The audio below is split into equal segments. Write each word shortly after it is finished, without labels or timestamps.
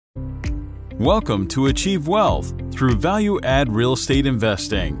Welcome to Achieve Wealth through value-add real estate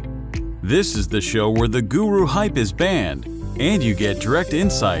investing. This is the show where the guru hype is banned and you get direct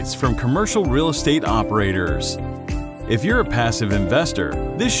insights from commercial real estate operators. If you're a passive investor,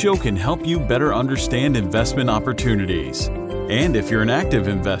 this show can help you better understand investment opportunities. And if you're an active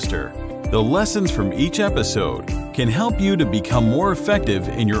investor, the lessons from each episode can help you to become more effective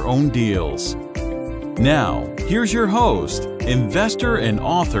in your own deals. Now, here's your host, investor and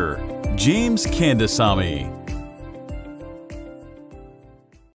author, James Kandasamy.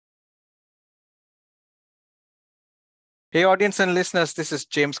 Hey audience and listeners, this is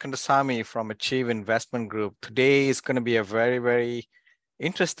James Kandasamy from Achieve Investment Group. Today is going to be a very, very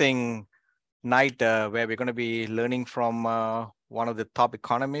interesting night where we're going to be learning from one of the top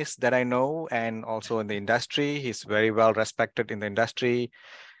economists that I know and also in the industry. He's very well respected in the industry.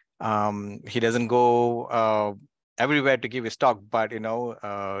 He doesn't go everywhere to give his talk, but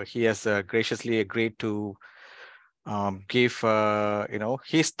he has graciously agreed to give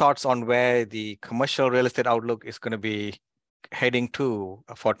his thoughts on where the commercial real estate outlook is going to be heading to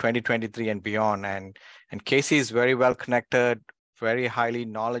for 2023 and beyond. And Casey is very well connected, very highly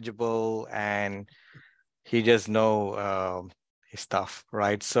knowledgeable, and he just know his stuff,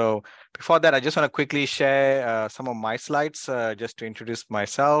 right? So before that, I just want to quickly share some of my slides just to introduce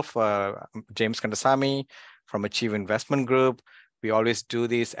myself. I'm James Kandasamy from Achieve Investment Group. We always do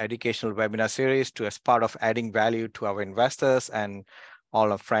this educational webinar series as part of adding value to our investors and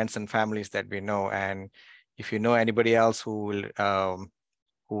all our friends and families that we know. And if you know anybody else who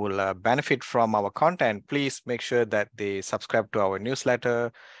will benefit from our content, please make sure that they subscribe to our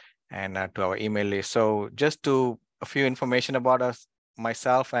newsletter and to our email list. So just a few information about us,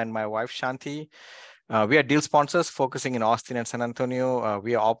 myself and my wife, Shanti. We are deal sponsors focusing in Austin and San Antonio.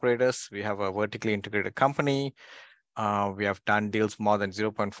 We are operators. We have a vertically integrated company. We have done deals more than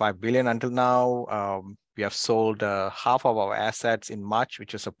 0.5 billion until now. We have sold half of our assets in March,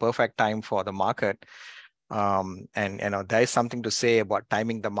 which is a perfect time for the market. And there is something to say about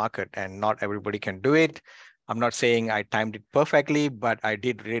timing the market, and not everybody can do it. I'm not saying I timed it perfectly, but I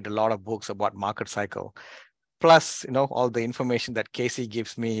did read a lot of books about market cycle. Plus, all the information that Casey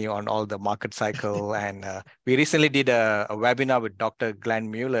gives me on all the market cycle. And we recently did a webinar with Dr. Glenn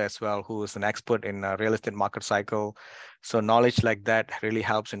Mueller as well, who is an expert in real estate market cycle. So knowledge like that really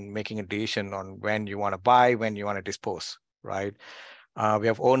helps in making a decision on when you want to buy, when you want to dispose, right? We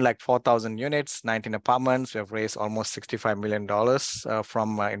have owned like 4,000 units, 19 apartments. We have raised almost $65 million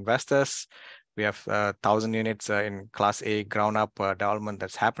from investors. We have 1,000 units in Class A ground-up development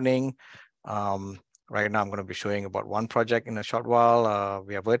that's happening. Right now, I'm going to be showing about one project in a short while.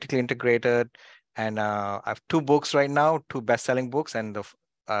 We are vertically integrated, and I have two books right now, two best-selling books, and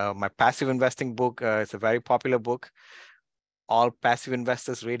my passive investing book is a very popular book. All passive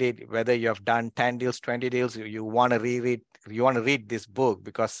investors read it, whether you have done 10 deals, 20 deals, you want to read this book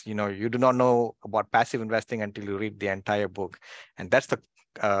because you do not know about passive investing until you read the entire book. And that's the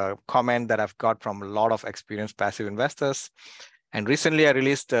comment that I've got from a lot of experienced passive investors. And recently I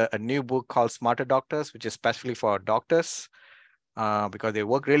released a new book called Smarter Doctors, which is especially for doctors because they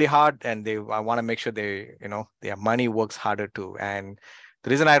work really hard, and I want to make sure their money works harder too. And the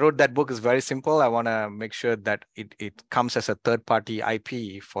reason I wrote that book is very simple. I want to make sure that it comes as a third-party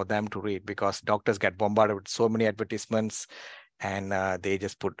IP for them to read, because doctors get bombarded with so many advertisements, and they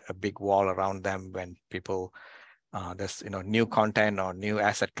just put a big wall around them when people, there's new content or new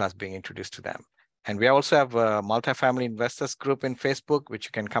asset class being introduced to them. And we also have a multifamily investors group in Facebook, which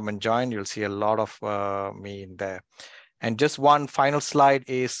you can come and join. You'll see a lot of me in there. And just one final slide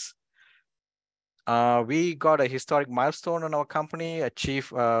is we got a historic milestone on our company. Achieve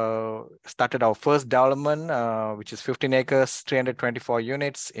started our first development, which is 15 acres, 324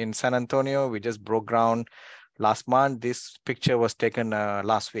 units in San Antonio. We just broke ground last month. This picture was taken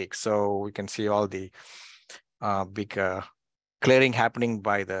last week. So we can see all the big clearing happening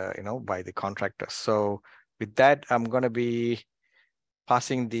by the contractors. So with that, I'm going to be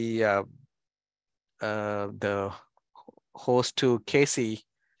passing the host to Casey.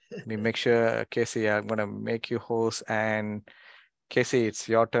 Let me make sure, Casey, I'm going to make you host, and Casey, it's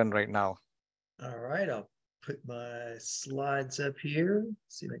your turn right now. All right, I'll put my slides up here.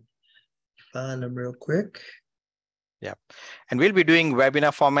 See if I can find them real quick. Yeah, and we'll be doing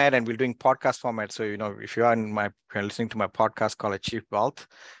webinar format, and we're doing podcast format. So, if you're listening to my podcast called Achieve Wealth,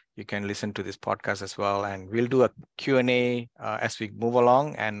 you can listen to this podcast as well. And we'll do a Q&A as we move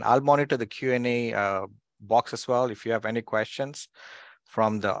along, and I'll monitor the Q&A box as well. If you have any questions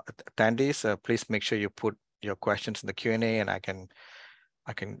from the attendees, please make sure you put your questions in the Q&A, and I can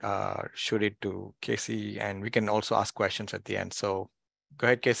shoot it to Casey, and we can also ask questions at the end. So Go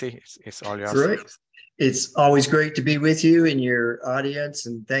ahead, Casey. It's all yours. Great. It's always great to be with you and your audience,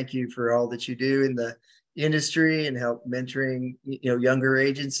 and thank you for all that you do in the industry and help mentoring, younger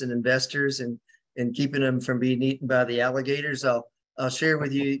agents and investors and keeping them from being eaten by the alligators. I'll share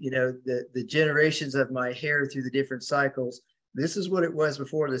with you, the generations of my hair through the different cycles. This is what it was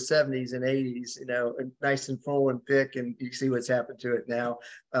before the 70s and 80s, nice and full and thick, and you see what's happened to it now.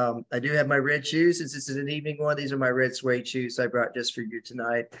 I do have my red shoes. Since this is an evening one, these are my red suede shoes I brought just for you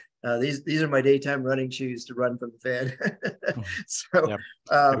tonight. These are my daytime running shoes to run from the Fed. So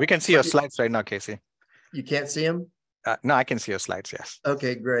yep. We can see your slides right now, Casey. You can't see them? No, I can see your slides, yes.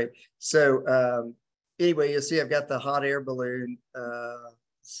 Okay, great. So anyway, you'll see I've got the hot air balloon.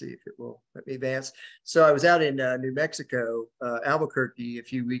 Let's see if it will let me advance. So I was out in New Mexico, Albuquerque a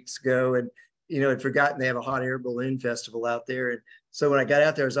few weeks ago, and had forgotten they have a hot air balloon festival out there. And so when I got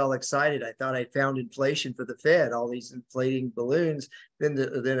out there, I was all excited. I thought I'd found inflation for the Fed, all these inflating balloons. Then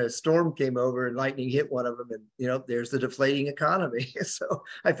a storm came over and lightning hit one of them, and there's the deflating economy. So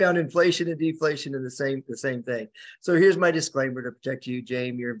I found inflation and deflation in the same thing. So here's my disclaimer to protect you,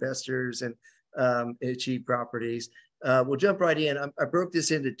 James, your investors, and Achieve Properties. We'll jump right in. I broke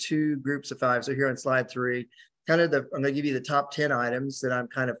this into two groups of 5. So here on slide 3, I'm going to give you the top 10 items that I'm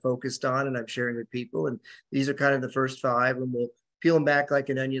kind of focused on and I'm sharing with people. And these are kind of the first 5, and we'll peel them back like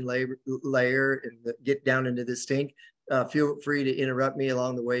an onion layer and get down into this stink. Feel free to interrupt me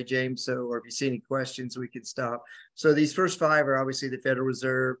along the way, James. Or if you see any questions, we can stop. So these first 5 are obviously the Federal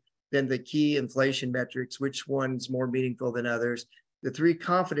Reserve, then the key inflation metrics, which one's more meaningful than others. The 3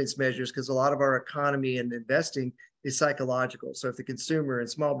 confidence measures, because a lot of our economy and investing is psychological. So if the consumer and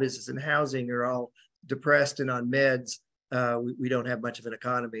small business and housing are all depressed and on meds, we don't have much of an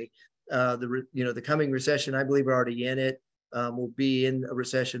economy. The coming recession, I believe we're already in it. We'll be in a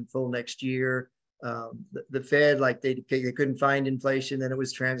recession full next year. The Fed, like they couldn't find inflation, then it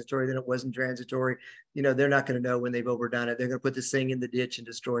was transitory, then it wasn't transitory. They're not going to know when they've overdone it. They're going to put this thing in the ditch and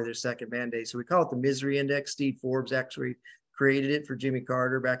destroy their second mandate. So we call it the misery index. Steve Forbes actually created it for Jimmy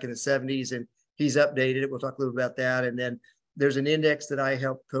Carter back in the 70s, and he's updated it. We'll talk a little about that. And then there's an index that I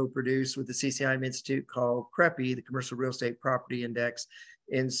helped co-produce with the CCIM Institute called CREPI, the Commercial Real Estate Property Index.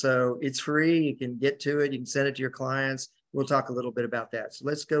 And so it's free. You can get to it. You can send it to your clients. We'll talk a little bit about that. So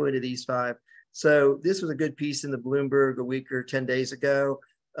let's go into these 5. So this was a good piece in the Bloomberg a week or 10 days ago.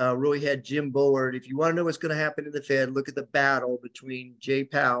 Really had Jim Bullard. If you want to know what's going to happen in the Fed, look at the battle between Jay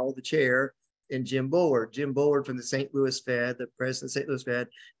Powell, the chair, and Jim Bullard. Jim Bullard from the St. Louis Fed, the president of the St. Louis Fed.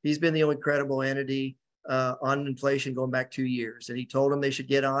 He's been the only credible entity on inflation going back 2 years. And he told them they should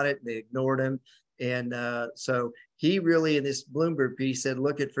get on it, and they ignored him. And so he really, in this Bloomberg piece, said,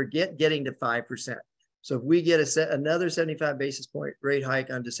 forget getting to 5%. So if we get another 75 basis point rate hike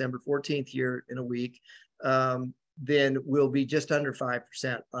on December 14th here in a week, then we'll be just under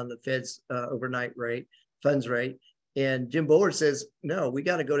 5% on the Fed's overnight rate, funds rate. And Jim Bullard says, no, we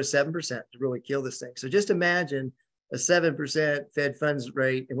got to go to 7% to really kill this thing. So just imagine a 7% Fed funds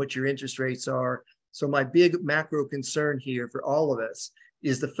rate and what your interest rates are. So my big macro concern here for all of us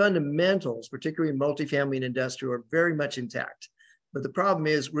is the fundamentals, particularly in multifamily and industrial, are very much intact. But the problem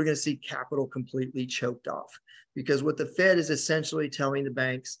is we're going to see capital completely choked off, because what the Fed is essentially telling the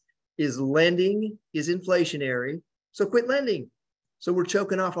banks is lending is inflationary, so quit lending. So we're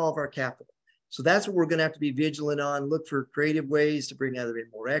choking off all of our capital. So that's what we're going to have to be vigilant on. Look for creative ways to bring either in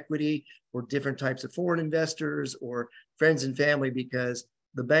more equity or different types of foreign investors or friends and family, because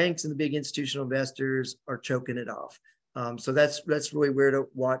the banks and the big institutional investors are choking it off. So that's really where to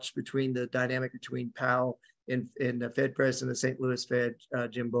watch between the dynamic between Powell and the Fed president of the St. Louis Fed,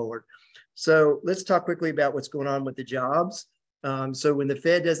 Jim Bullard. So let's talk quickly about what's going on with the jobs. So when the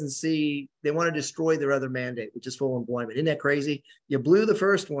Fed doesn't see, they want to destroy their other mandate, which is full employment. Isn't that crazy? You blew the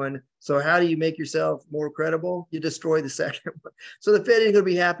first one. So how do you make yourself more credible? You destroy the second one. So the Fed ain't going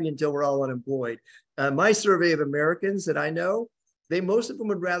to be happy until we're all unemployed. My survey of Americans that I know, most of them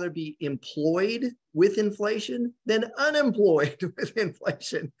would rather be employed with inflation than unemployed with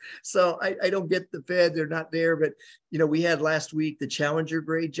inflation. So I don't get the Fed, they're not there. But, we had last week the Challenger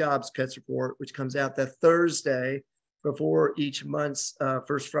grade jobs cuts report, which comes out that Thursday before each month's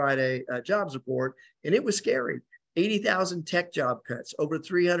first Friday jobs report. And it was scary. 80,000 tech job cuts, over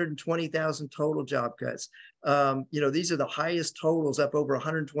 320,000 total job cuts. These are the highest totals, up over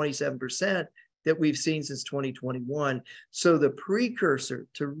 127%. That we've seen since 2021. So the precursor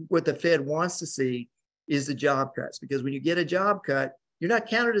to what the Fed wants to see is the job cuts, because when you get a job cut, you're not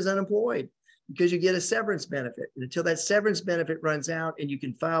counted as unemployed. because you get a severance benefit. And until that severance benefit runs out and you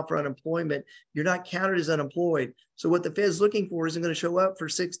can file for unemployment, you're not counted as unemployed. So what the Fed's looking for isn't going to show up for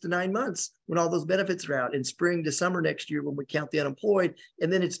 6 to 9 months when all those benefits are out in spring to summer next year when we count the unemployed,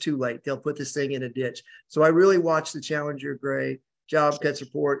 and then it's too late. They'll put this thing in a ditch. So I really watched the Challenger Gray job cuts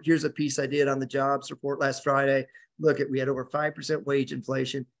report. Here's a piece I did on the jobs report last Friday. Look, we had over 5% wage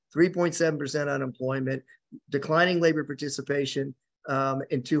inflation, 3.7% unemployment, declining labor participation,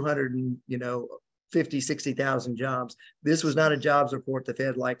 and 60,000 jobs. This was not a jobs report the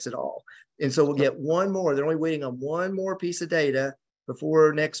Fed likes at all. And so we'll get one more. They're only waiting on one more piece of data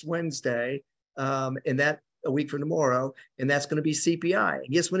before next Wednesday, and that a week from tomorrow, and that's going to be CPI.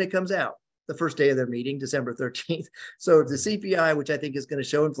 And guess when it comes out? The first day of their meeting, December 13th. So the CPI, which I think is going to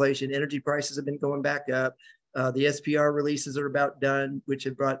show inflation, energy prices have been going back up. The SPR releases are about done, which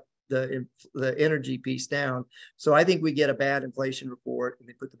have brought the energy piece down. So I think we get a bad inflation report, and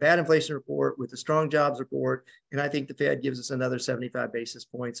they put the bad inflation report with the strong jobs report. And I think the Fed gives us another 75 basis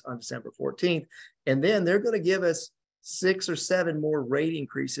points on December 14th. And then they're going to give us 6 or 7 more rate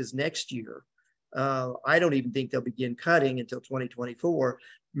increases next year. I don't even think they'll begin cutting until 2024.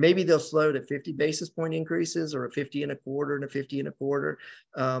 Maybe they'll slow to 50 basis point increases, or a 50 and a quarter and a 50 and a quarter.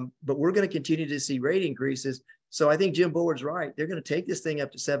 But we're going to continue to see rate increases. So I think Jim Bullard's right. They're going to take this thing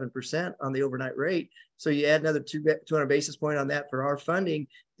up to 7% on the overnight rate. So you add another 200 basis point on that for our funding.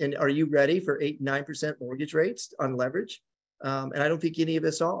 And are you ready for 8 and 9% mortgage rates on leverage? And I don't think any of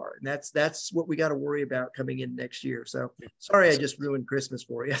us are. And that's what we got to worry about coming in next year. So sorry, I just ruined Christmas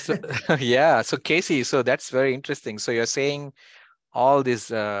for you. Yeah. So Casey, so that's very interesting. So you're saying all these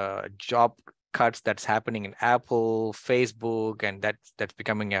job cuts that's happening in Apple, Facebook, and that's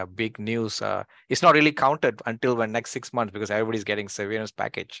becoming a big news. It's not really counted until the next 6 months because everybody's getting severance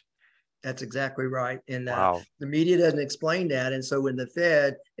package. That's exactly right. And wow. The media doesn't explain that. And so when the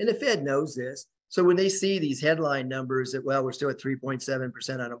Fed knows this, so when they see these headline numbers that, well, we're still at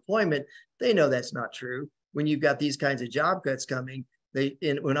 3.7% unemployment, they know that's not true. When you've got these kinds of job cuts coming,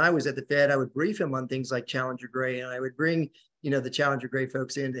 when I was at the Fed, I would brief them on things like Challenger Gray, and I would bring, the Challenger Gray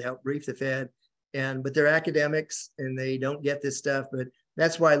folks in to help brief the Fed. But they're academics and they don't get this stuff. But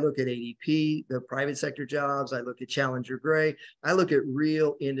that's why I look at ADP, the private sector jobs. I look at Challenger Gray. I look at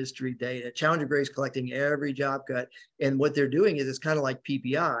real industry data. Challenger Gray is collecting every job cut. And what they're doing is it's kind of like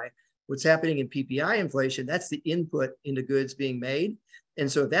PPI. What's happening in PPI inflation, that's the input into goods being made. And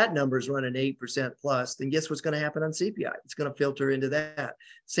so if that number is running 8% plus, then guess what's going to happen on CPI? It's going to filter into that.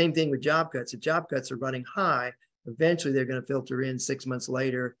 Same thing with job cuts. If job cuts are running high, eventually they're going to filter in 6 months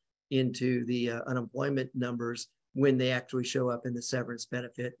later into the unemployment numbers when they actually show up and the severance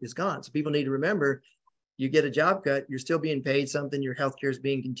benefit is gone. So people need to remember, you get a job cut, you're still being paid something, your healthcare is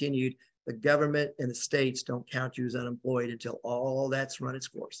being continued. The government and the states don't count you as unemployed until all that's run its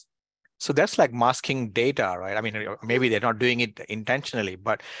course. So that's like masking data, right? I mean, maybe they're not doing it intentionally,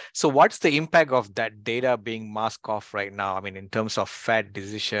 but so what's the impact of that data being masked off right now? I mean, in terms of Fed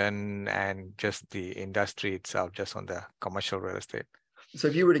decision and just the industry itself, just on the commercial real estate. So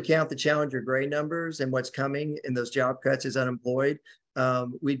if you were to count the Challenger Gray numbers and what's coming in those job cuts as unemployed,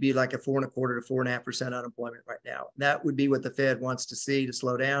 we'd be like a 4.25% to 4.5% unemployment right now. That would be what the Fed wants to see to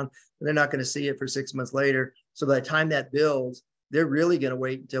slow down. But they're not going to see it for 6 months later. So by the time that builds, they're really going to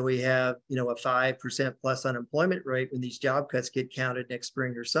wait until we have, a 5% plus unemployment rate when these job cuts get counted next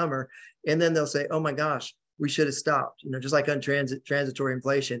spring or summer. And then they'll say, oh my gosh, we should have stopped, just like on transitory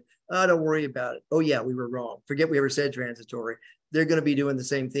inflation. Oh, don't worry about it. Oh yeah, we were wrong. Forget we ever said transitory. They're going to be doing the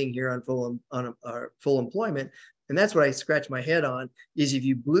same thing here on full employment. And that's what I scratch my head on, is if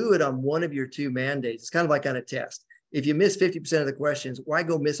you blew it on one of your two mandates, it's kind of like on a test. If you miss 50% of the questions, why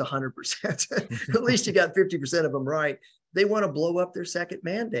go miss 100%? At least you got 50% of them right. They want to blow up their second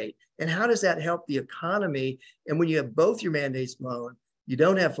mandate. And how does that help the economy? And when you have both your mandates blown, you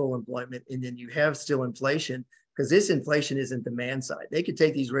don't have full employment, and then you have still inflation, because this inflation isn't demand side. They could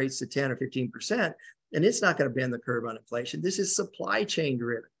take these rates to 10 or 15%, and it's not going to bend the curve on inflation. This is supply chain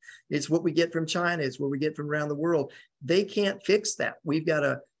driven. It's what we get from China. It's what we get from around the world. They can't fix that. We've got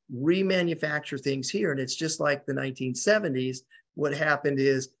to remanufacture things here. And it's just like the 1970s. What happened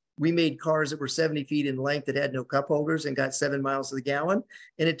is we made cars that were 70 feet in length that had no cup holders and got 7 miles to the gallon.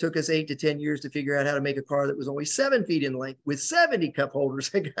 And it took us 8 to 10 years to figure out how to make a car that was only 7 feet in length with 70 cup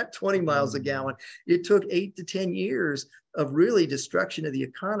holders and got 20 miles a gallon. It took 8 to 10 years of really destruction of the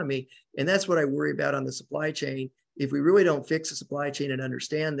economy. And that's what I worry about on the supply chain. If we really don't fix the supply chain and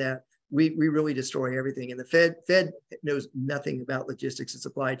understand that, we really destroy everything. And the Fed knows nothing about logistics and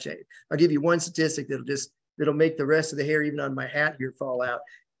supply chain. I'll give you one statistic that'll make the rest of the hair even on my hat here fall out.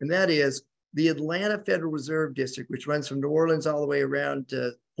 And that is the Atlanta Federal Reserve District, which runs from New Orleans all the way around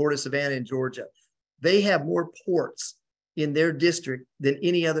to Port of Savannah in Georgia. They have more ports in their district than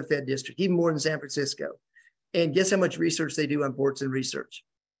any other Fed district, even more than San Francisco. And guess how much research they do on ports and research?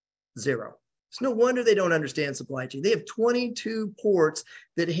 Zero. It's no wonder they don't understand supply chain. They have 22 ports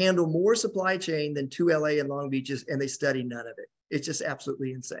that handle more supply chain than 2 LA and Long Beaches, and they study none of it. It's just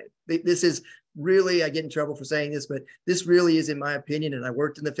absolutely insane. This is really, I get in trouble for saying this, but this really is, in my opinion, and I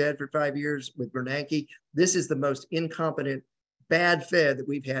worked in the Fed for 5 years with Bernanke, this is the most incompetent, bad Fed that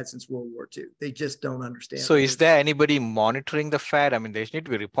we've had since World War II. They just don't understand. So is there anybody monitoring the Fed? I mean, they need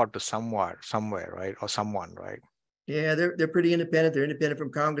to be reported to somewhere, right? Or someone, right? Yeah, they're pretty independent. They're independent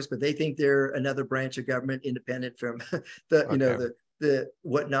from Congress, but they think they're another branch of government, independent from the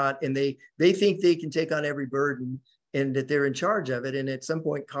whatnot. And they think they can take on every burden and that they're in charge of it. And at some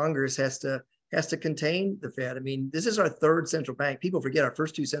point, Congress has to contain the Fed. I mean, this is our third central bank. People forget our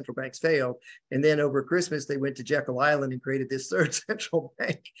first two central banks failed. And then over Christmas, they went to Jekyll Island and created this third central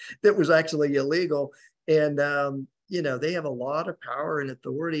bank that was actually illegal. And, they have a lot of power and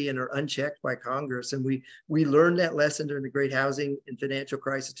authority and are unchecked by Congress. And we learned that lesson during the great housing and financial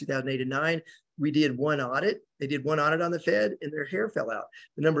crisis, 2008 and 9. We did one audit. They did one audit on the Fed and their hair fell out.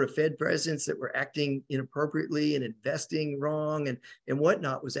 The number of Fed presidents that were acting inappropriately and investing wrong and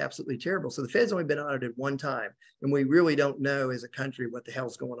whatnot was absolutely terrible. So the Fed's only been audited one time. And we really don't know as a country what the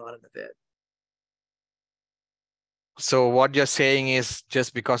hell's going on in the Fed. So what you're saying is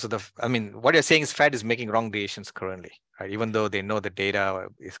just because of what you're saying is Fed is making wrong decisions currently, right? Even though they know the data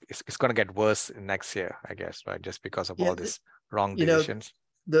is going to get worse next year, I guess, right? Just because of all this wrong decisions.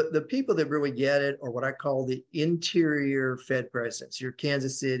 The people that really get it are what I call the interior Fed presidents. Your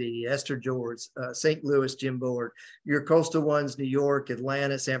Kansas City, Esther George, St. Louis, Jim Bullard, your coastal ones, New York,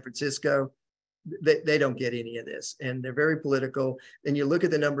 Atlanta, San Francisco. They don't get any of this. And they're very political. And you look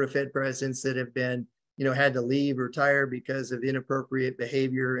at the number of Fed presidents that have been had to leave or retire because of inappropriate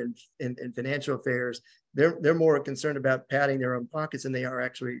behavior in financial affairs. They're more concerned about padding their own pockets than they are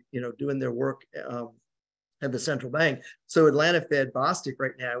actually, doing their work at the central bank. So Atlanta Fed Bostic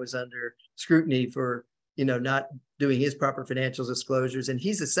right now is under scrutiny for, not doing his proper financial disclosures. And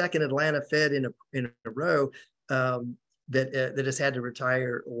he's the second Atlanta Fed in a row that has had to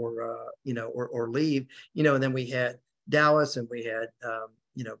retire or leave, and then we had Dallas and we had,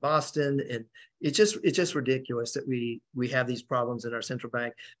 Boston, and it's just ridiculous that we have these problems in our central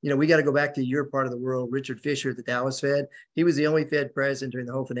bank. We got to go back to your part of the world. Richard Fisher at the Dallas Fed, he was the only Fed president during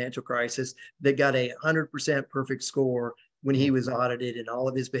the whole financial crisis that got 100% perfect score when he was audited in all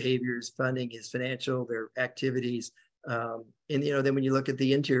of his behaviors, funding, his financial, their activities. And then when you look at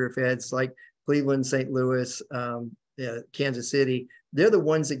the interior Feds like Cleveland, St. Louis, Kansas City, they're the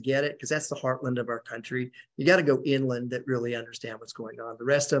ones that get it because that's the heartland of our country. You got to go inland that really understand what's going on. The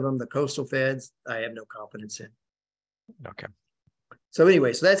rest of them, the coastal Feds, I have no confidence in. Okay. So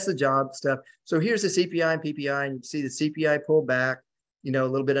anyway, so that's the job stuff. So here's the CPI and PPI, and you see the CPI pull back, a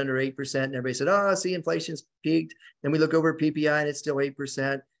little bit under 8%. And everybody said, see, inflation's peaked. Then we look over at PPI and it's still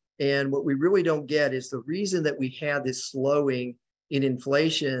 8%. And what we really don't get is the reason that we had this slowing in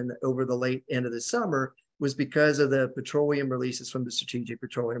inflation over the late end of the summer was because of the petroleum releases from the Strategic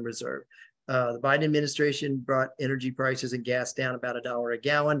Petroleum Reserve. The Biden administration brought energy prices and gas down about $1 a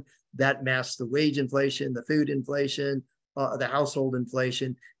gallon. That masked the wage inflation, the food inflation, the household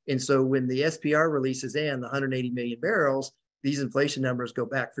inflation. And so when the SPR releases in the 180 million barrels, these inflation numbers go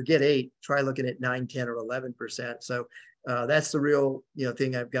back. Forget 8, try looking at 9, 10, or 11%. So that's the real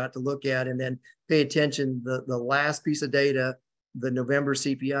thing I've got to look at. And then pay attention, the last piece of data, the November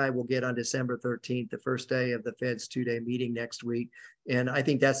CPI will get on December 13th, the first day of the Fed's 2-day meeting next week. And I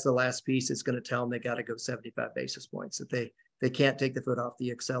think that's the last piece that's going to tell them they got to go 75 basis points, that they can't take the foot off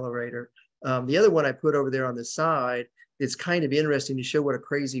the accelerator. The other one I put over there on the side, it's kind of interesting to show what a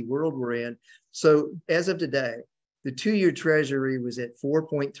crazy world we're in. So as of today, the 2-year Treasury was at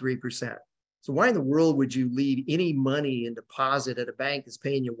 4.3%. So why in the world would you leave any money in deposit at a bank that's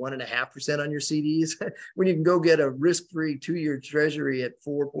paying you 1.5% on your CDs when you can go get a risk-free 2-year Treasury at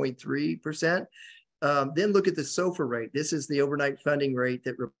 4.3%? Then look at the SOFR rate. This is the overnight funding rate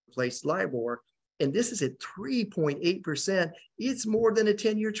that replaced LIBOR. And this is at 3.8%. It's more than a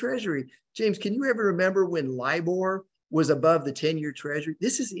 10-year Treasury. James, can you ever remember when LIBOR was above the 10-year Treasury?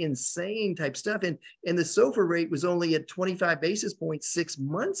 This is insane type stuff. And the SOFR rate was only at 25 basis points 6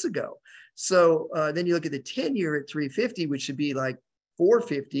 months ago. So then you look at the 10-year at 350, which should be like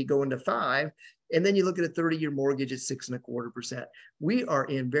 450 going to 5. And then you look at a 30-year mortgage at 6.25%. We are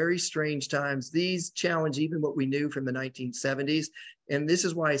in very strange times. These challenge even what we knew from the 1970s. And this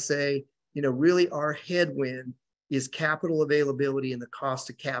is why I say, really our headwind is capital availability and the cost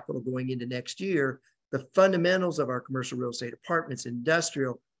of capital going into next year. The fundamentals of our commercial real estate, apartments,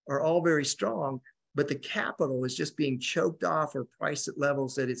 industrial, are all very strong, but the capital is just being choked off or priced at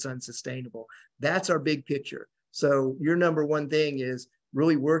levels that it's unsustainable. That's our big picture. So your number one thing is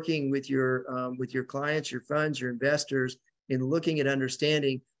really working with your clients, your funds, your investors, in looking at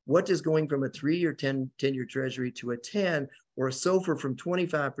understanding what does going from a 3-year 10-year treasury to a 10, or a SOFR from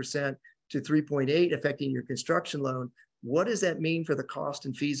 25% to 3.8 affecting your construction loan, what does that mean for the cost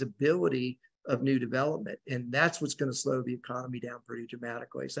and feasibility of new development? And that's what's going to slow the economy down pretty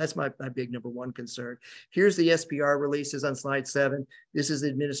dramatically. So that's my big number one concern. Here's the SPR releases on slide 7. This is the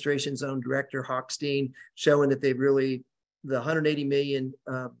administration's own director, Hochstein, showing that they've really, the 180 million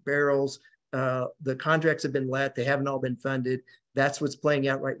barrels, the contracts have been let, they haven't all been funded. That's what's playing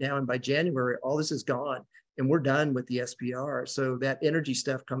out right now. And by January, all this is gone and we're done with the SPR. So that energy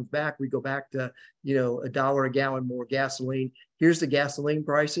stuff comes back. We go back to, $1 a gallon more gasoline. Here's the gasoline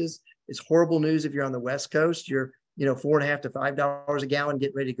prices. It's horrible news if you're on the West Coast. You're, $4.50 to $5 a gallon,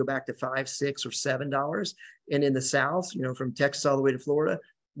 getting ready to go back to $5, $6, or $7. And in the South, from Texas all the way to Florida,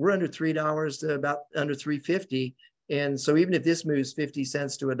 we're under $3 to about under $3.50. And so even if this moves 50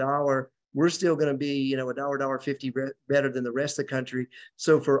 cents to $1, we're still going to be, $1.50 better than the rest of the country.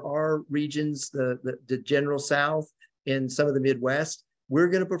 So for our regions, the general South and some of the Midwest, we're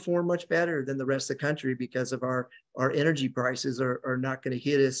going to perform much better than the rest of the country because of our energy prices are not going to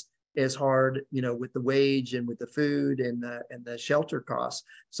hit us as hard, with the wage and with the food and the shelter costs.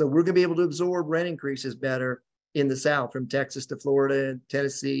 So we're going to be able to absorb rent increases better in the South, from Texas to Florida,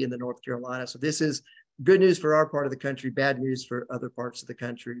 Tennessee, and the North Carolina. So this is good news for our part of the country, bad news for other parts of the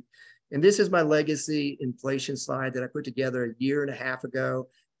country. And this is my legacy inflation slide that I put together a year and a half ago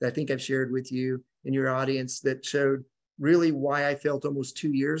that I think I've shared with you and your audience, that showed really why I felt almost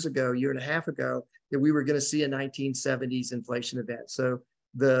 2 years ago, year and a half ago, that we were going to see a 1970s inflation event. So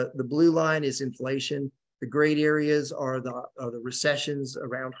the blue line is inflation. The gray areas are the recessions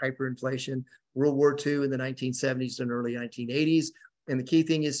around hyperinflation, World War II in the 1970s and early 1980s. And the key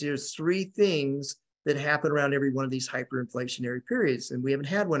thing is there's 3 things that happen around every one of these hyperinflationary periods. And we haven't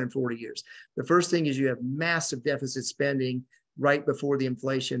had one in 40 years. The first thing is you have massive deficit spending right before the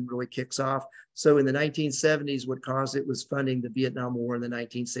inflation really kicks off. So in the 1970s, what caused it was funding the Vietnam War in the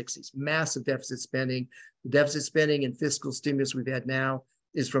 1960s. Massive deficit spending. The deficit spending and fiscal stimulus we've had now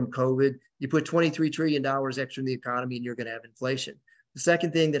is from COVID. You put $23 trillion extra in the economy and you're going to have inflation. The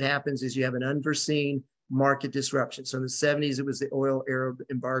second thing that happens is you have an unforeseen market disruption. So in the 70s, it was the oil Arab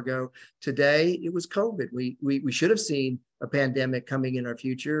embargo. Today, it was COVID. We should have seen a pandemic coming in our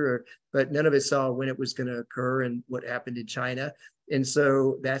future, but none of us saw when it was going to occur and what happened in China. And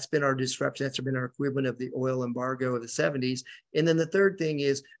so that's been our disruption. That's been our equivalent of the oil embargo of the 70s. And then the third thing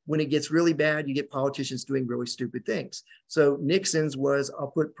is when it gets really bad, you get politicians doing really stupid things. So Nixon's was, I'll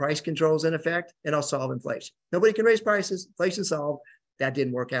put price controls in effect and I'll solve inflation. Nobody can raise prices, inflation solved. That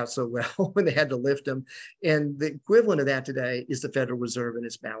didn't work out so well when they had to lift them. And the equivalent of that today is the Federal Reserve and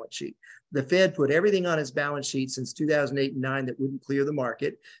its balance sheet. The Fed put everything on its balance sheet since 2008 and 2009 that wouldn't clear the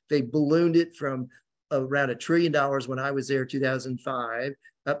market. They ballooned it from around $1 trillion when I was there, 2005,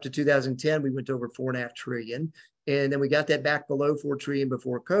 up to 2010, we went to over $4.5 trillion. And then we got that back below $4 trillion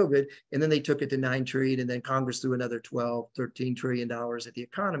before COVID. And then they took it to $9 trillion. And then Congress threw another $12, $13 trillion at the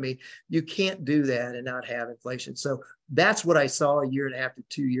economy. You can't do that and not have inflation. So that's what I saw a year and a half to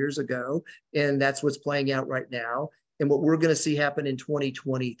 2 years ago. And that's what's playing out right now. And what we're going to see happen in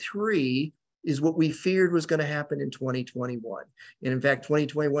 2023 is what we feared was going to happen in 2021. And in fact,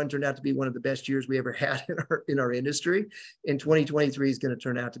 2021 turned out to be one of the best years we ever had in our industry. And 2023 is going to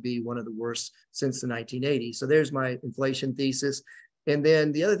turn out to be one of the worst since the 1980s. So there's my inflation thesis. And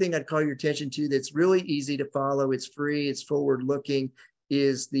then the other thing I'd call your attention to that's really easy to follow, it's free, it's forward looking,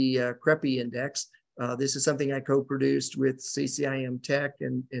 is the CREPI index. This is something I co-produced with CCIM Tech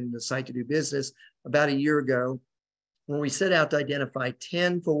and the Site to Do Business about a year ago, when we set out to identify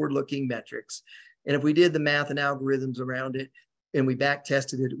 10 forward-looking metrics. And if we did the math and algorithms around it and we back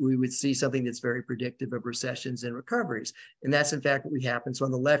tested it, we would see something that's very predictive of recessions and recoveries. And that's in fact what we happen. So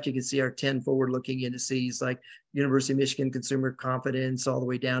on the left, you can see our 10 forward-looking indices like University of Michigan Consumer Confidence, all the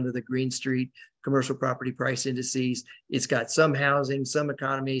way down to the Green Street Commercial Property Price Indices. It's got some housing, some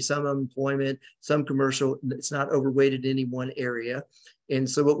economy, some employment, some commercial. It's not overweighted in any one area. And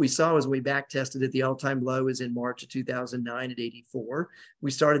so what we saw is when we back tested it, the all-time low is in March of 2009 at 84.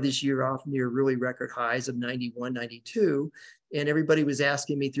 We started this year off near really record highs of 91, 92. And everybody was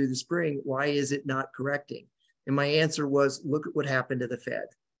asking me through the spring, why is it not correcting? And my answer was, look at what happened to the Fed.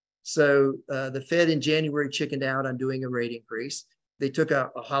 So the Fed in January chickened out on doing a rate increase. They took a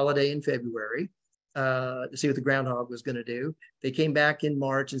holiday in February. to see what the groundhog was going to do. They came back in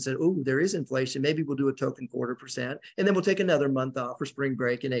March and said, oh, there is inflation. Maybe we'll do a token 0.25%. And then we'll take another month off for spring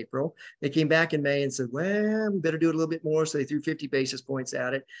break in April. They came back in May and said, well, we better do it a little bit more. So they threw 50 basis points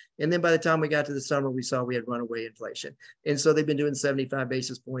at it. And then by the time we got to the summer, we saw we had runaway inflation. And so they've been doing 75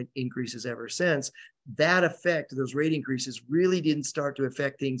 basis point increases ever since. That effect, those rate increases, really didn't start to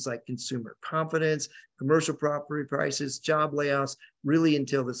affect things like consumer confidence, commercial property prices, job layoffs, really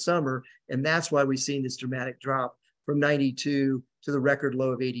until the summer. And that's why we've seen this dramatic drop from 92 to the record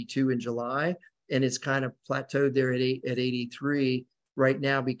low of 82 in July. And it's kind of plateaued there at 83 right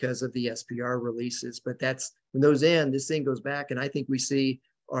now because of the SPR releases. But that's when those end, this thing goes back. And I think we see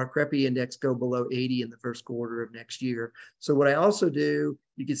our CREPI index go below 80 in the first quarter of next year. So what I also do,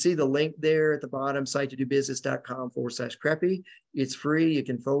 you can see the link there at the bottom, site2dobusiness.com/CREPI. It's free. You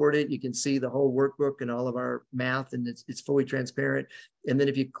can forward it. You can see the whole workbook and all of our math, and it's fully transparent. And then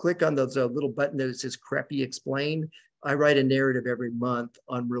if you click on those little button that says CREPI Explained, I write a narrative every month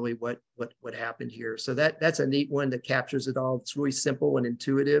on really what happened here. So that's a neat one that captures it all. It's really simple and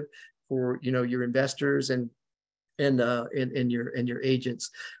intuitive for your investors and your agents.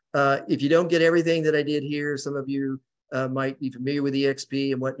 If you don't get everything that I did here, some of you might be familiar with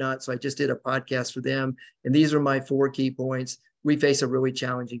EXP and whatnot. So I just did a podcast for them. And these are my 4 key points. We face a really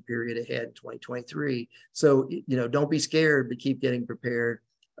challenging period ahead in 2023. So, don't be scared, but keep getting prepared.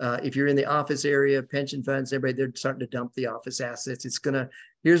 If you're in the office area, pension funds, everybody, they're starting to dump the office assets.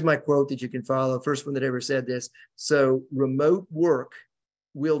 Here's my quote that you can follow. First one that ever said this. So remote work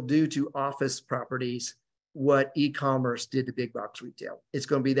will do to office properties what e-commerce did to big box retail. It's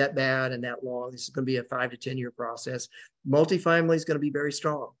going to be that bad and that long. This is going to be a 5 to 10 year process. Multifamily is going to be very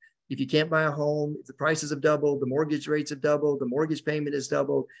strong. If you can't buy a home, if the prices have doubled, the mortgage rates have doubled, the mortgage payment has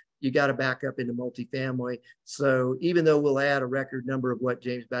doubled, you got to back up into multifamily. So even though we'll add a record number of what,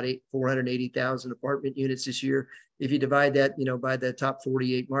 James, about 480,000 apartment units this year, if you divide that, by the top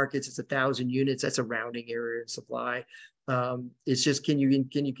 48 markets, it's 1,000 units. That's a rounding error in supply. It's just, can you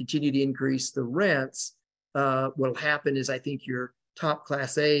continue to increase the rents? What'll happen is I think your top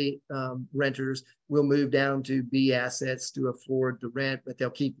class A renters will move down to B assets to afford the rent, but they'll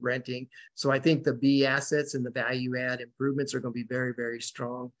keep renting. So I think the B assets and the value add improvements are going to be very, very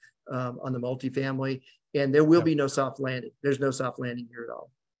strong on the multifamily, and there will be no soft landing. There's no soft landing here at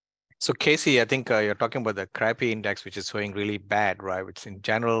all. So Casey, I think you're talking about the CREPI index, which is showing really bad, right? Which in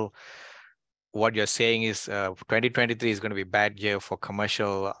general, what you're saying is 2023 is going to be a bad year for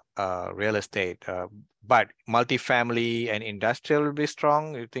commercial real estate, but multifamily and industrial will be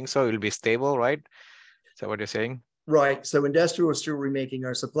strong. You think so? It will be stable, right? Is that what you're saying? Right. So industrial is still remaking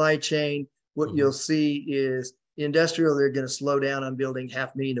our supply chain. What you'll see is industrial, they're going to slow down on building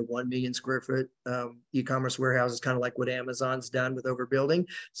 500,000 to 1 million square foot e-commerce warehouses, kind of like what Amazon's done with overbuilding.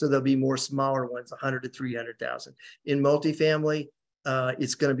 So there'll be more smaller ones, 100 to 300,000. In multifamily,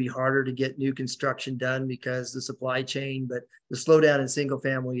 it's going to be harder to get new construction done because the supply chain, but the slowdown in single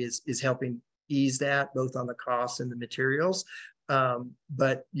family is helping ease that, both on the costs and the materials.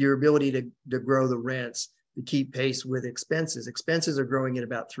 But your ability to grow the rents to keep pace with expenses. Expenses are growing at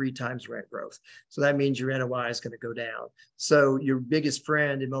about 3 times rent growth. So that means your NOI is going to go down. So your biggest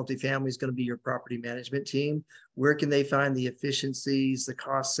friend in multifamily is going to be your property management team. Where can they find the efficiencies, the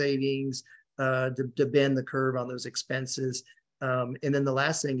cost savings, to bend the curve on those expenses? And then the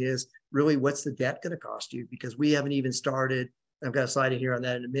last thing is really, what's the debt going to cost you? Because we haven't even started. I've got a slide in here on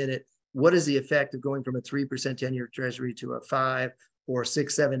that in a minute. What is the effect of going from a 3% 10-year treasury to a 5 or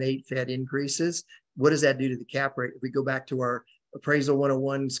 6, 7, 8 Fed increases? What does that do to the cap rate? If we go back to our appraisal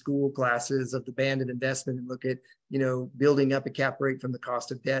 101 school classes of the band of investment and look at, building up a cap rate from the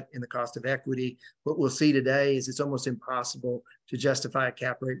cost of debt and the cost of equity, what we'll see today is it's almost impossible to justify a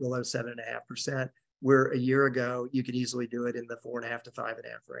cap rate below 7.5%. Where a year ago, you could easily do it in the 4.5 to 5.5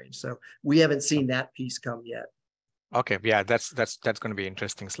 range. So we haven't seen that piece come yet. Okay, yeah, that's going to be an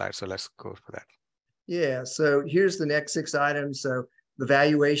interesting slide. So let's go for that. Yeah, so here's the next 6 items. So the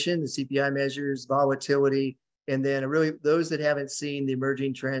valuation, the CPI measures, volatility, and then really those that haven't seen the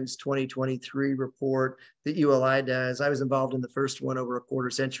Emerging Trends 2023 report that ULI does. I was involved in the first one over a quarter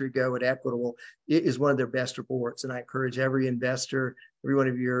century ago at Equitable. It is one of their best reports, and I encourage every investor, every one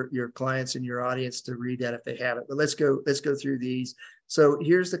of your clients in your audience to read that if they haven't. But let's go through these. So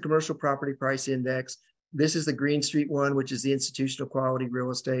here's the commercial property price index. This is the Green Street one, which is the institutional quality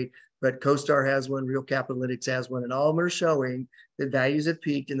real estate, but CoStar has one, Real Capital Analytics has one, and all of them are showing that values have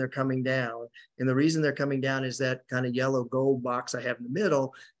peaked and they're coming down. And the reason they're coming down is that kind of yellow gold box I have in the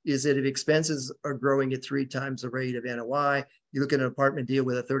middle is that if expenses are growing at 3 times the rate of NOI, you look at an apartment deal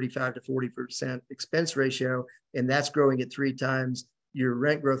with a 35 to 40% expense ratio, and that's growing at 3 times your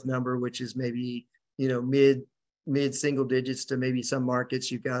rent growth number, which is maybe mid single digits to maybe some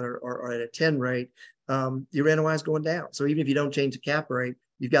markets you've got are at a 10 rate, your NOI is going down. So even if you don't change the cap rate,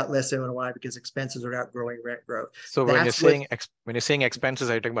 you've got less NOI because expenses are outgrowing rent growth. So when you're saying expenses,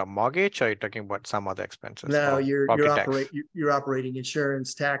 are you talking about mortgage or are you talking about some other expenses? No, you're operating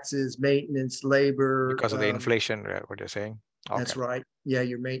insurance, taxes, maintenance, labor. Because of the inflation, what you're saying? Okay. That's right. Yeah,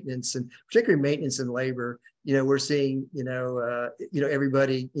 your maintenance, and particularly maintenance and labor. We're seeing,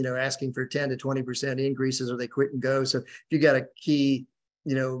 everybody, asking for 10 to 20% increases, or they quit and go. So if you got a key,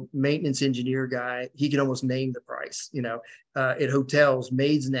 maintenance engineer guy, he can almost name the price. At hotels,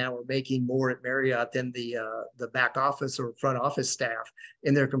 maids now are making more at Marriott than the back office or front office staff,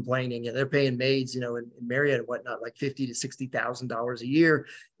 and they're complaining, and they're paying maids, in Marriott and whatnot, like $50,000 to $60,000 a year.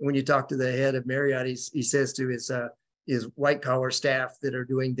 And when you talk to the head of Marriott, he says to his white collar staff that are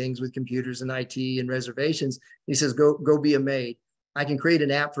doing things with computers and IT and reservations, he says, go be a maid. I can create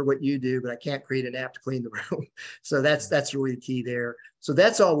an app for what you do, but I can't create an app to clean the room. So that's really the key there. So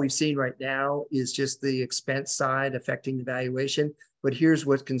that's all we've seen right now is just the expense side affecting the valuation. But here's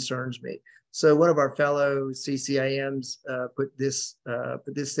what concerns me. So one of our fellow CCIMs put this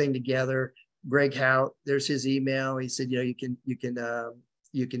thing together. Greg Hout, there's his email. He said, you can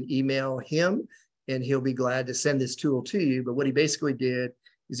email him, and he'll be glad to send this tool to you. But what he basically did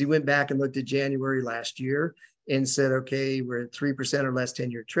is he went back and looked at January last year and said, okay, we're at 3% or less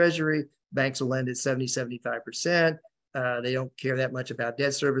 10-year treasury. Banks will lend at 70-75%. They don't care that much about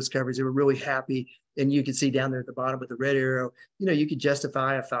debt service coverage. They were really happy. And you can see down there at the bottom with the red arrow, you could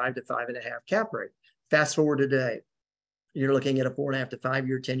justify a 5 to 5.5 cap rate. Fast forward to today, you're looking at a 4.5 to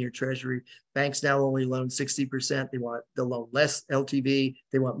 5-year 10-year treasury. Banks now only loan 60%. They'll loan less LTV.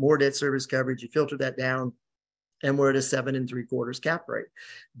 They want more debt service coverage. You filter that down, and we're at a 7 3/4 cap rate.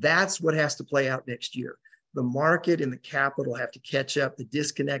 That's what has to play out next year. The market and the capital have to catch up. The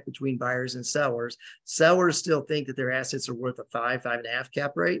disconnect between buyers and sellers. Sellers still think that their assets are worth a 5, 5.5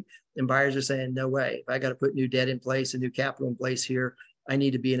 cap rate, and buyers are saying, no way. If I got to put new debt in place and new capital in place here, I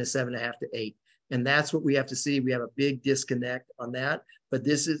need to be in a 7.5 to 8. And that's what we have to see. We have a big disconnect on that. But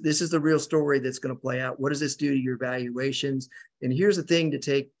this is the real story that's going to play out. What does this do to your valuations? And here's the thing to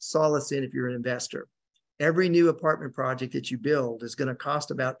take solace in if you're an investor. Every new apartment project that you build is going to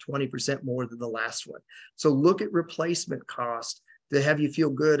cost about 20% more than the last one. So look at replacement cost to have you feel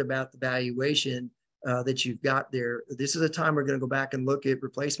good about the valuation that you've got there. This is a time we're going to go back and look at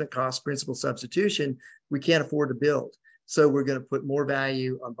replacement cost, principal substitution. We can't afford to build. So we're going to put more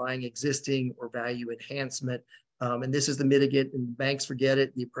value on buying existing or value enhancement. And this is the mitigant, and banks forget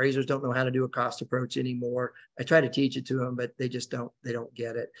it. The appraisers don't know how to do a cost approach anymore. I try to teach it to them, but they don't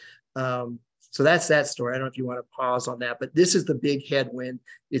get it. So that's that story. I don't know if you want to pause on that, but this is the big headwind.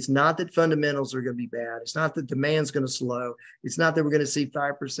 It's not that fundamentals are going to be bad. It's not that demand's going to slow. It's not that we're going to see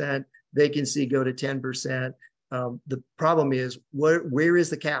 5% vacancy go to 10%. The problem is, where is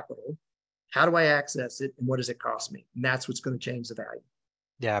the capital? How do I access it? And what does it cost me? And that's what's going to change the value.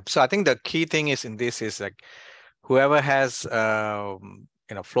 Yeah. So I think the key thing is in this is like whoever has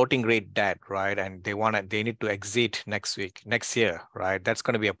floating rate debt, right? And they need to exit next year, right? That's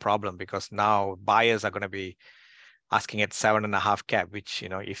going to be a problem because now buyers are going to be asking at 7.5 cap, which,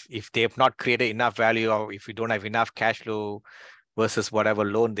 if they have not created enough value, or if you don't have enough cash flow versus whatever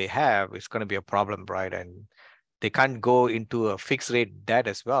loan they have, it's going to be a problem, right? And they can't go into a fixed rate debt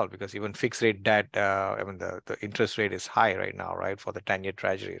as well, because even fixed rate debt, the interest rate is high right now, right? For the 10-year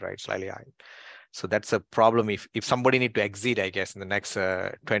treasury, right? Slightly high. So that's a problem if somebody need to exit, I guess, in the next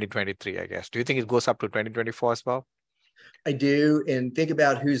 2023, I guess. Do you think it goes up to 2024 as well? I do. And think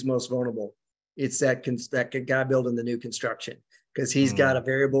about who's most vulnerable. It's that guy building the new construction, because he's got a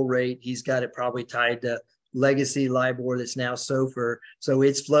variable rate. He's got it probably tied to legacy LIBOR that's now SOFR. So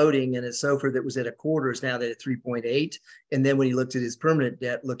it's floating, and a SOFR that was at 1/4 is now at 3.8. And then when he looked at his permanent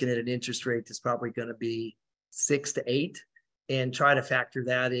debt, looking at an interest rate that's probably going to be 6 to 8. And try to factor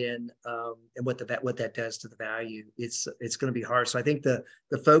that in, and what that does to the value. It's going to be hard. So I think the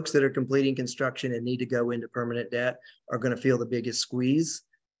folks that are completing construction and need to go into permanent debt are going to feel the biggest squeeze.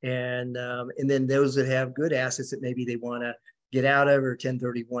 And then those that have good assets that maybe they want to get out of or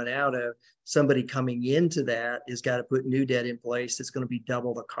 1031 out of, somebody coming into that has got to put new debt in place that's going to be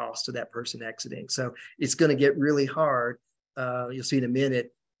double the cost of that person exiting. So it's going to get really hard. You'll see in a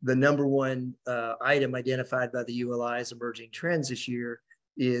minute. The number one item identified by the ULI as emerging trends this year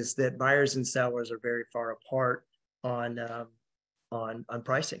is that buyers and sellers are very far apart on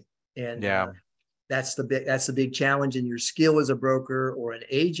pricing, and that's the big challenge. And your skill as a broker or an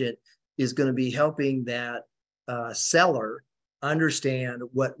agent is going to be helping that seller understand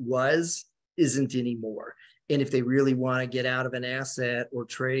what was isn't anymore. And if they really want to get out of an asset or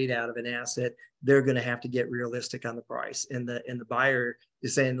trade out of an asset, they're going to have to get realistic on the price. And the buyer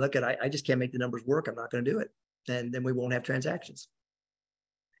is saying, look, I just can't make the numbers work. I'm not going to do it. And then we won't have transactions.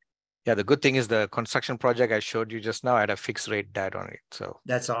 Yeah, the good thing is the construction project I showed you just now had a fixed rate debt on it. So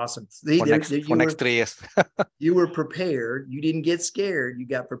that's awesome. For next 3 years. You were prepared. You didn't get scared. You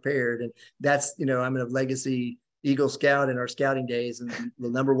got prepared. And that's, I'm a legacy Eagle Scout in our scouting days. And the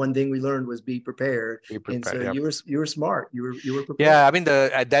number one thing we learned was be prepared. And so yep. you were smart. You were prepared. Yeah, I mean,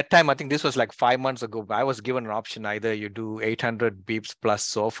 at that time, I think this was like 5 months ago, I was given an option. Either you do 800 beeps plus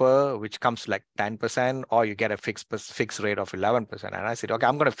SOFR, which comes like 10%, or you get a fixed rate of 11%. And I said, okay,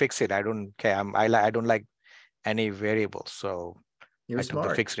 I'm going to fix it. I don't care. I don't like any variables. So I took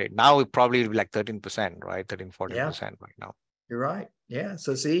the fixed rate. Now it probably will be like 13%, right? 13-14% right now. You're right. Yeah.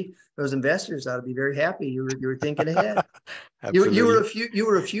 So see, those investors ought to be very happy. You were thinking ahead. you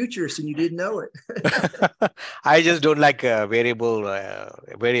were a futurist and you didn't know it. I just don't like variables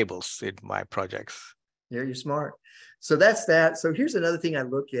in my projects. Yeah, you're smart. So that's that. So here's another thing I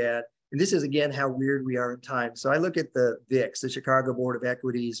look at, and this is again how weird we are in time. So I look at the VIX, the Chicago Board of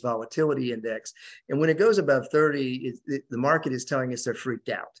Equities Volatility Index, and when it goes above 30, the market is telling us they're freaked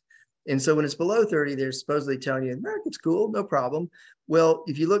out. And so when it's below 30, they're supposedly telling you, the market's cool, no problem. Well,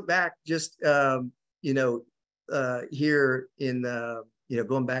 if you look back just, here in,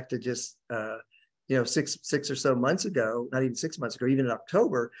 going back to just, six or so months ago, not even 6 months ago, even in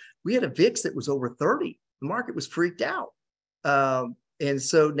October, we had a VIX that was over 30. The market was freaked out. And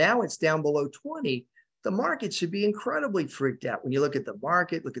so now it's down below 20. The market should be incredibly freaked out when you look at the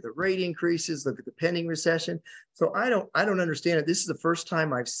market, look at the rate increases, look at the pending recession. So I don't understand it. This is the first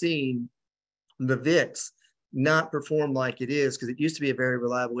time I've seen the VIX not perform like it is, because it used to be a very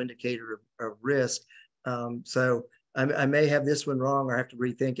reliable indicator of risk. So I may have this one wrong or have to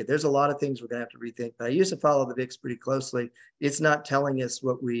rethink it. There's a lot of things we're going to have to rethink, but I used to follow the VIX pretty closely. It's not telling us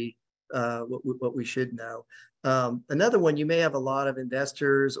what we should know. Another one, you may have a lot of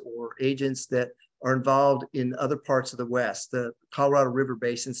investors or agents that are involved in other parts of the West, the Colorado River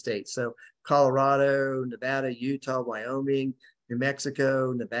Basin states. So Colorado, Nevada, Utah, Wyoming, New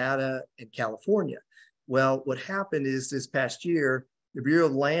Mexico, Nevada, and California. Well, what happened is this past year, the Bureau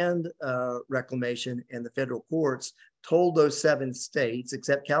of Land Reclamation and the federal courts told those 7 states,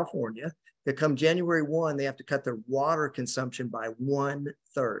 except California, that come January 1, they have to cut their water consumption by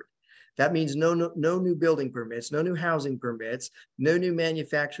 1/3. That means no new building permits, no new housing permits, no new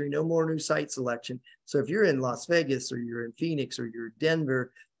manufacturing, no more new site selection. So if you're in Las Vegas or you're in Phoenix or you're in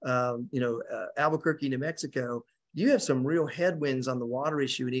Denver, Albuquerque, New Mexico, you have some real headwinds on the water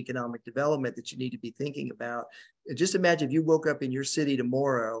issue and economic development that you need to be thinking about. Just imagine if you woke up in your city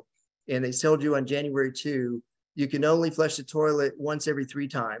tomorrow and they told you on January 2, you can only flush the toilet once every 3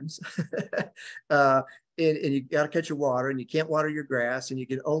 times. And you got to cut your water, and you can't water your grass, and you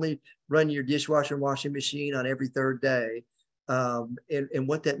can only run your dishwasher and washing machine on every 3rd day. And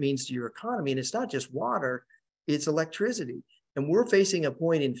what that means to your economy. And it's not just water, it's electricity. And we're facing a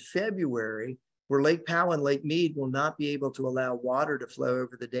point in February where Lake Powell and Lake Mead will not be able to allow water to flow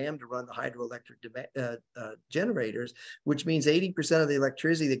over the dam to run the hydroelectric generators, which means 80% of the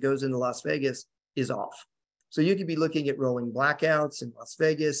electricity that goes into Las Vegas is off. So you could be looking at rolling blackouts in Las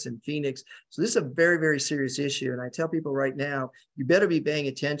Vegas and Phoenix. So this is a very, very serious issue. And I tell people right now, you better be paying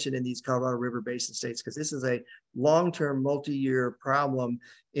attention in these Colorado River Basin states, because this is a long-term, multi-year problem.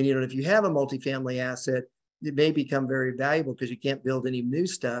 And if you have a multifamily asset, it may become very valuable because you can't build any new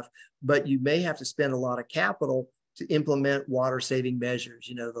stuff, but you may have to spend a lot of capital to implement water-saving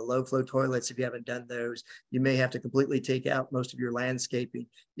measures. The low-flow toilets, if you haven't done those, you may have to completely take out most of your landscaping.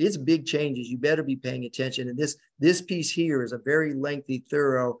 It's big changes. You better be paying attention. And this piece here is a very lengthy,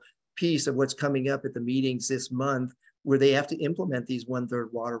 thorough piece of what's coming up at the meetings this month, where they have to implement these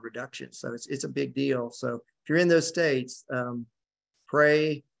 1/3 water reductions. So it's a big deal. So if you're in those states,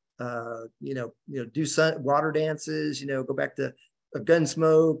 pray, do water dances, go back to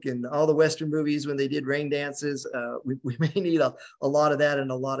Gunsmoke and all the Western movies when they did rain dances. We may need a lot of that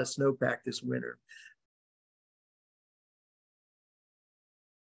and a lot of snowpack this winter.